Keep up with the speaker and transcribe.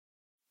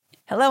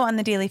Hello on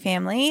the Daily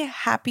Family.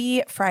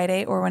 Happy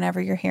Friday or whenever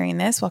you're hearing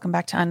this. Welcome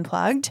back to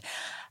Unplugged.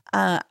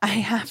 I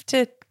have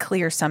to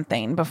clear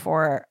something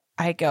before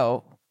I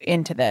go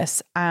into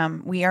this.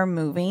 We are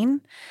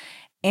moving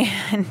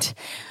and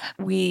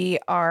we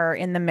are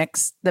in the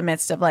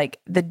midst of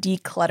like the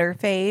declutter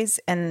phase,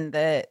 and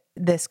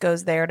this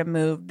goes there to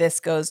move,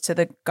 this goes to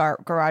the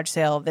garage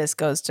sale, this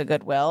goes to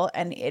Goodwill,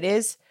 and it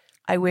is,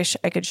 I wish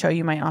I could show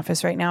you my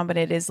office right now, but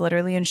it is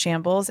literally in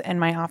shambles, and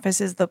my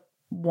office is the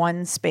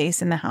one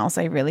space in the house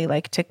I really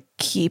like to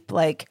keep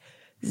like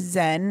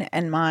zen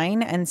and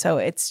mine. And so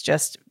it's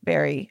just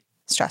very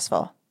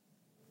stressful.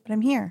 But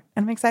I'm here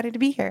and I'm excited to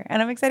be here.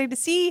 And I'm excited to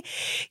see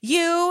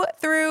you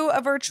through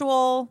a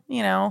virtual,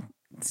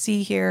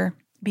 be here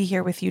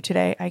with you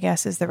today, I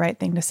guess is the right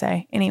thing to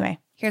say. Anyway,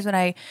 here's what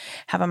I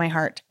have on my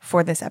heart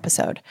for this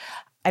episode.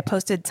 I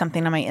posted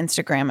something on my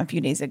Instagram a few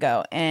days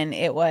ago, and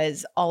it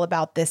was all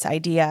about this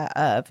idea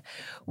of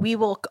we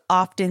will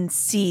often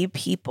see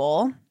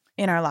people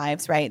in our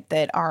lives, right,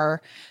 that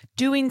are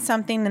doing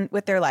something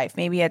with their life.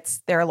 Maybe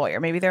they're a lawyer,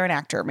 maybe they're an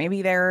actor,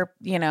 maybe they're,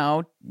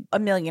 a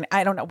million,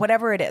 I don't know,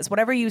 whatever it is,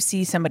 whatever you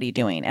see somebody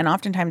doing. And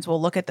oftentimes we'll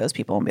look at those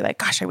people and be like,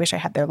 gosh, I wish I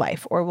had their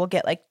life. Or we'll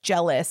get like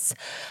jealous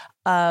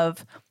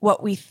of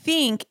what we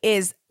think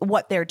is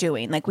what they're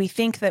doing. Like we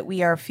think that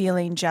we are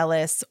feeling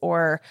jealous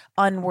or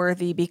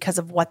unworthy because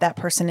of what that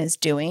person is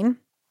doing.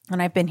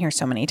 And I've been here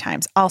so many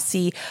times.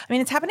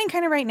 It's happening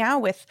kind of right now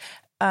with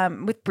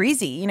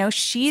Breezy.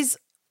 She's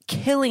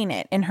killing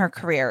it in her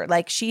career.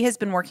 Like she has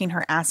been working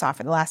her ass off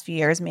for the last few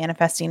years,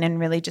 manifesting and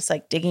really just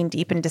like digging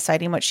deep and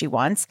deciding what she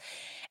wants.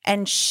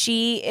 And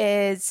she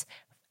is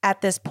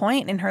at this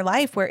point in her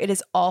life where it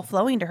is all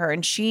flowing to her,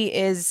 and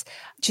she's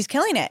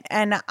killing it.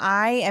 And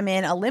I am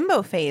in a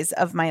limbo phase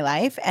of my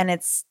life. And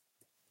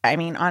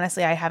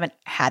honestly, I haven't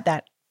had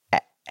that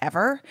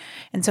ever.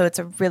 And so it's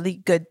a really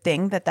good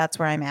thing that that's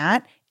where I'm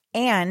at.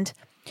 And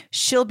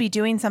she'll be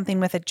doing something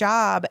with a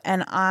job,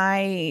 and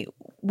I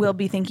will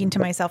be thinking to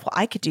myself, well,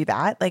 I could do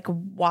that. Like,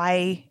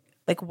 why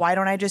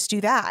don't I just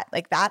do that?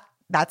 Like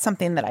that's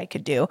something that I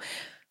could do.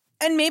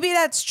 And maybe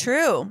that's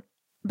true,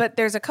 but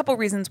there's a couple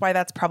reasons why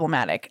that's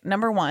problematic.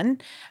 Number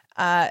one,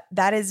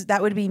 that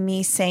would be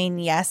me saying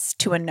yes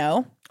to a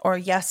no, or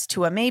yes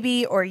to a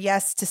maybe, or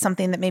yes to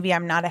something that maybe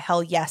I'm not a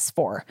hell yes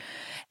for.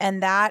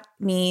 And that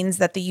means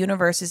that the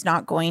universe is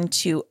not going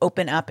to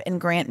open up and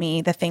grant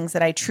me the things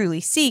that I truly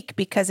seek,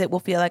 because it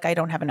will feel like I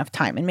don't have enough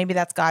time. And maybe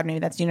that's God, maybe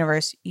that's the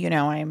universe.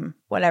 I'm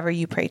whatever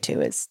you pray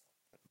to is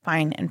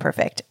fine and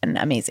perfect and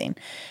amazing.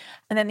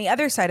 And then the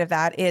other side of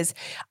that is,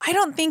 I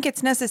don't think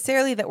it's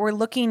necessarily that we're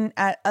looking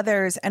at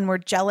others and we're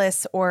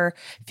jealous or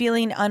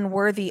feeling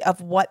unworthy of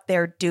what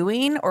they're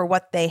doing or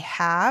what they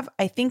have.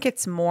 I think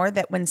it's more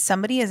that when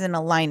somebody is in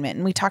alignment,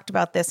 and we talked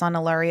about this on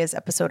Ilaria's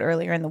episode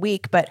earlier in the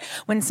week, but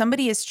when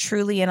somebody is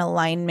truly in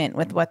alignment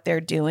with what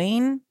they're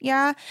doing,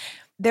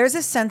 there's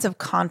a sense of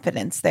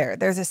confidence there.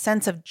 There's a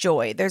sense of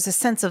joy. There's a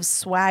sense of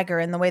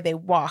swagger in the way they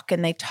walk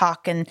and they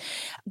talk. And,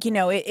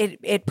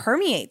 it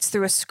permeates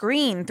through a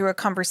screen, through a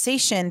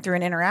conversation, through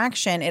an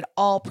interaction. It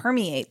all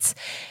permeates.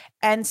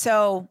 And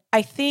so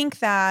I think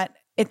that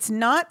it's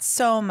not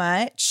so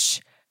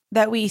much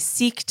that we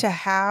seek to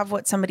have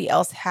what somebody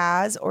else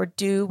has or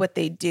do what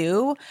they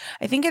do.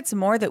 I think it's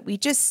more that we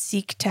just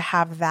seek to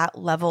have that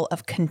level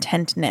of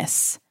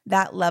contentness,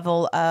 that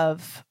level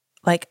of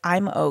like,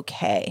 I'm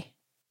okay.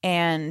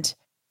 And,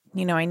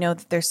 I know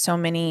that there's so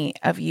many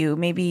of you,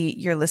 maybe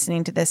you're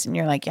listening to this and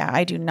you're like, yeah,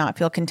 I do not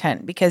feel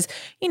content because,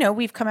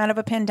 we've come out of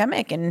a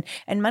pandemic and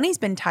money's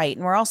been tight,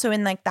 and we're also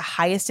in like the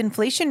highest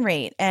inflation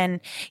rate, and,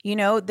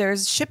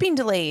 there's shipping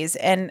delays,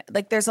 and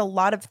like there's a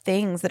lot of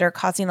things that are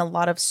causing a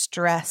lot of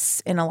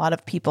stress in a lot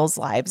of people's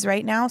lives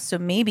right now. So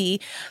maybe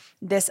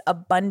this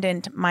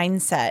abundant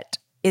mindset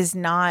is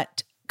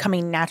not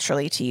coming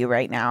naturally to you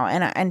right now.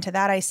 And to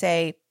that I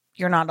say,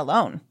 you're not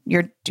alone.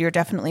 You're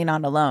definitely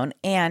not alone.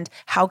 And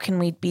how can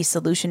we be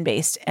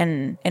solution-based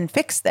and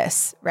fix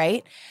this,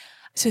 right?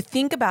 So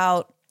think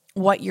about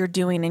what you're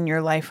doing in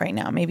your life right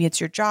now. Maybe it's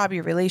your job,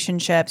 your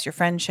relationships, your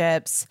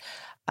friendships,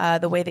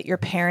 the way that you're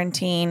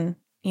parenting,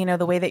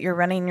 the way that you're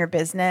running your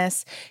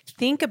business.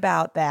 Think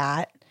about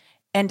that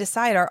and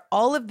decide, are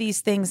all of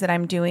these things that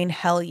I'm doing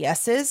hell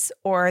yeses,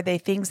 or are they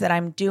things that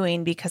I'm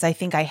doing because I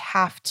think I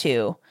have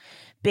to,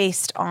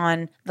 based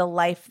on the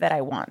life that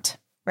I want,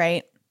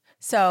 right?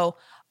 So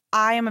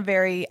I am a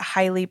very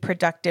highly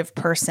productive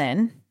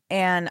person,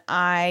 and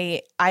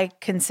I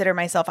consider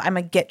myself, I'm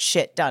a get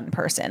shit done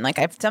person. Like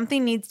if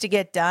something needs to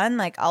get done,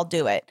 like I'll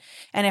do it.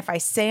 And if I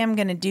say I'm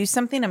going to do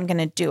something, I'm going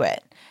to do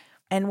it.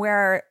 And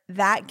where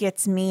that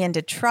gets me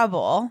into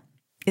trouble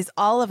is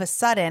all of a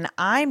sudden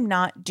I'm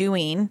not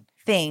doing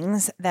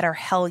things that are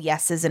hell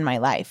yeses in my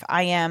life.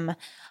 I'm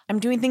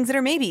doing things that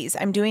are maybes.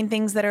 I'm doing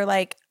things that are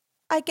like,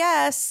 I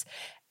guess,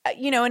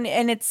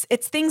 and it's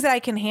things that I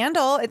can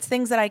handle. It's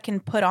things that I can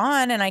put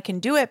on and I can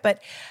do it,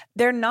 but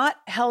they're not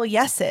hell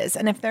yeses.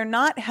 And if they're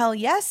not hell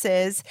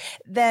yeses,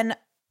 then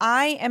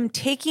I am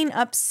taking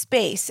up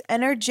space,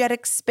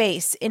 energetic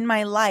space in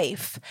my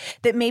life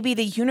that maybe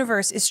the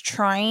universe is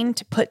trying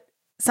to put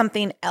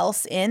something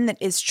else in that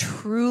is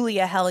truly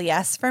a hell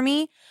yes for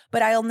me,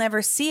 but I'll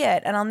never see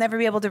it and I'll never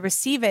be able to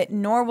receive it,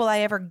 nor will I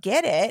ever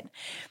get it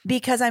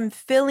because I'm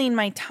filling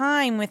my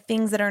time with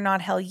things that are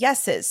not hell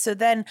yeses. So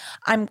then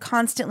I'm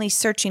constantly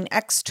searching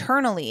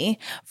externally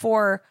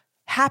for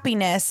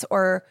happiness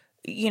or,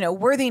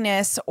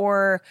 worthiness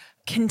or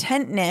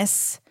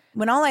contentness,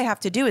 when all I have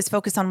to do is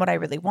focus on what I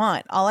really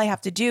want. All I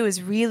have to do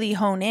is really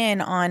hone in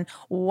on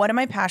what am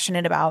I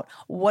passionate about?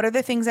 What are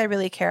the things I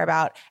really care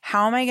about?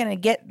 How am I going to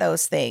get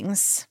those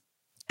things?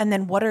 And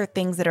then what are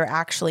things that are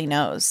actually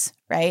no's,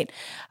 right?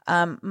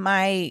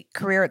 My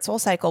career at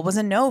SoulCycle was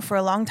a no for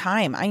a long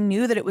time. I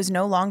knew that it was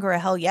no longer a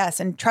hell yes.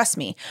 And trust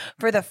me,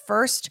 for the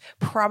first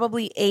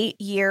probably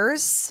 8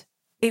 years,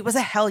 it was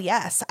a hell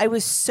yes. I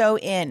was so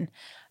in.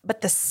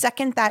 But the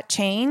second that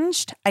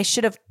changed, I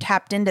should have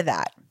tapped into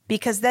that.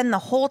 Because then the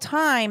whole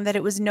time that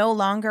it was no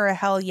longer a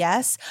hell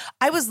yes,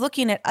 I was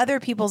looking at other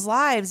people's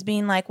lives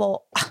being like,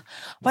 well,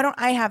 why don't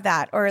I have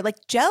that? Or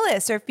like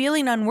jealous or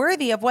feeling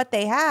unworthy of what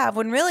they have,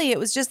 when really it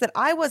was just that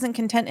I wasn't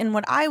content in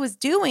what I was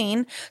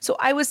doing. So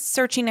I was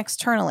searching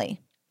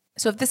externally.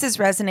 So if this is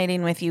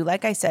resonating with you,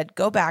 like I said,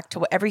 go back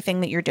to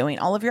everything that you're doing,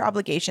 all of your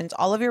obligations,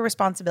 all of your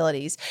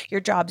responsibilities, your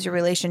jobs, your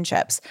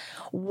relationships.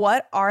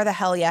 What are the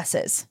hell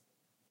yeses?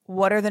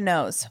 What are the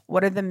no's?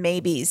 What are the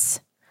maybes?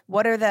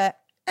 What are the,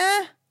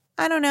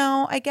 I don't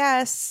know, I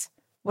guess.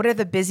 What are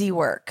the busy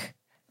work?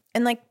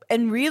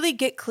 And really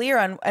get clear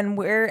on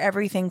where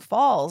everything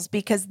falls,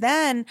 because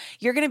then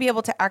you're going to be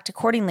able to act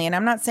accordingly. And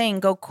I'm not saying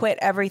go quit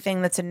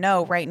everything that's a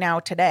no right now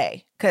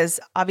today, because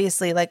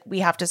obviously we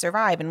have to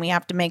survive and we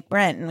have to make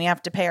rent and we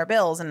have to pay our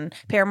bills and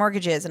pay our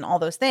mortgages and all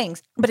those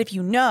things. But if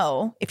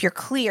you're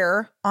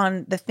clear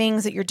on the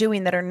things that you're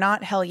doing that are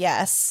not hell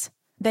yes,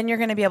 then you're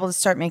going to be able to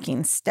start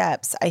making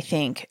steps, I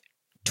think,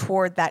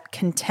 toward that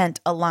content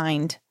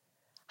aligned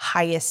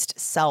highest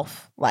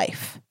self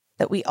life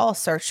that we all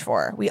search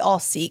for, we all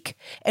seek,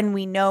 and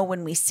we know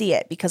when we see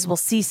it because we'll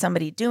see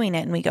somebody doing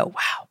it and we go,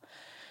 wow,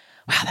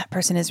 that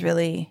person is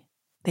really,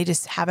 they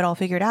just have it all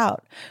figured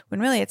out. When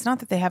really it's not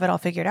that they have it all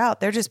figured out.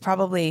 They're just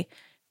probably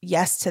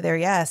yes to their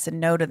yes and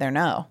no to their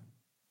no.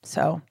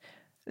 So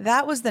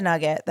that was the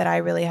nugget that I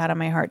really had on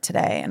my heart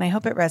today. And I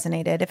hope it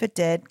resonated. If it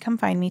did, come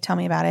find me, tell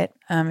me about it.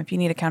 If you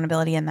need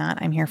accountability in that,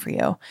 I'm here for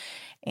you.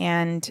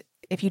 And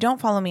if you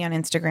don't follow me on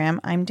Instagram,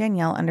 I'm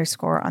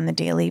Danielle_ on the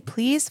daily.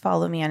 Please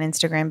follow me on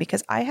Instagram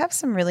because I have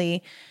some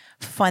really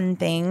fun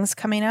things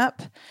coming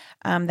up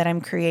that I'm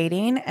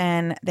creating,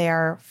 and they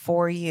are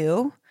for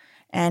you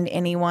and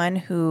anyone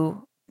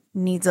who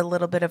needs a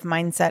little bit of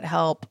mindset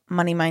help,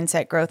 money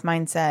mindset, growth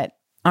mindset,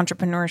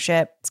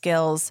 entrepreneurship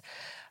skills.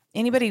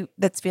 Anybody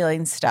that's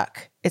feeling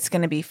stuck, it's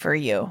going to be for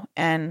you.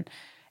 And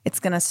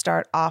it's going to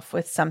start off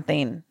with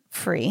something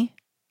free,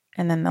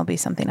 and then there'll be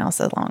something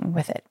else along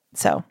with it.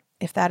 So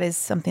if that is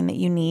something that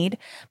you need,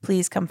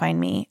 please come find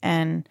me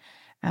and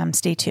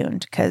stay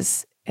tuned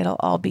because it'll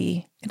all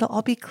be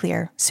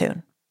clear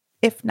soon.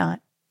 If not,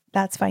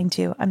 that's fine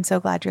too. I'm so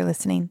glad you're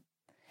listening.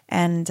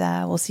 And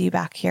we'll see you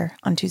back here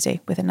on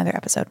Tuesday with another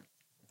episode.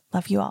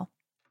 Love you all.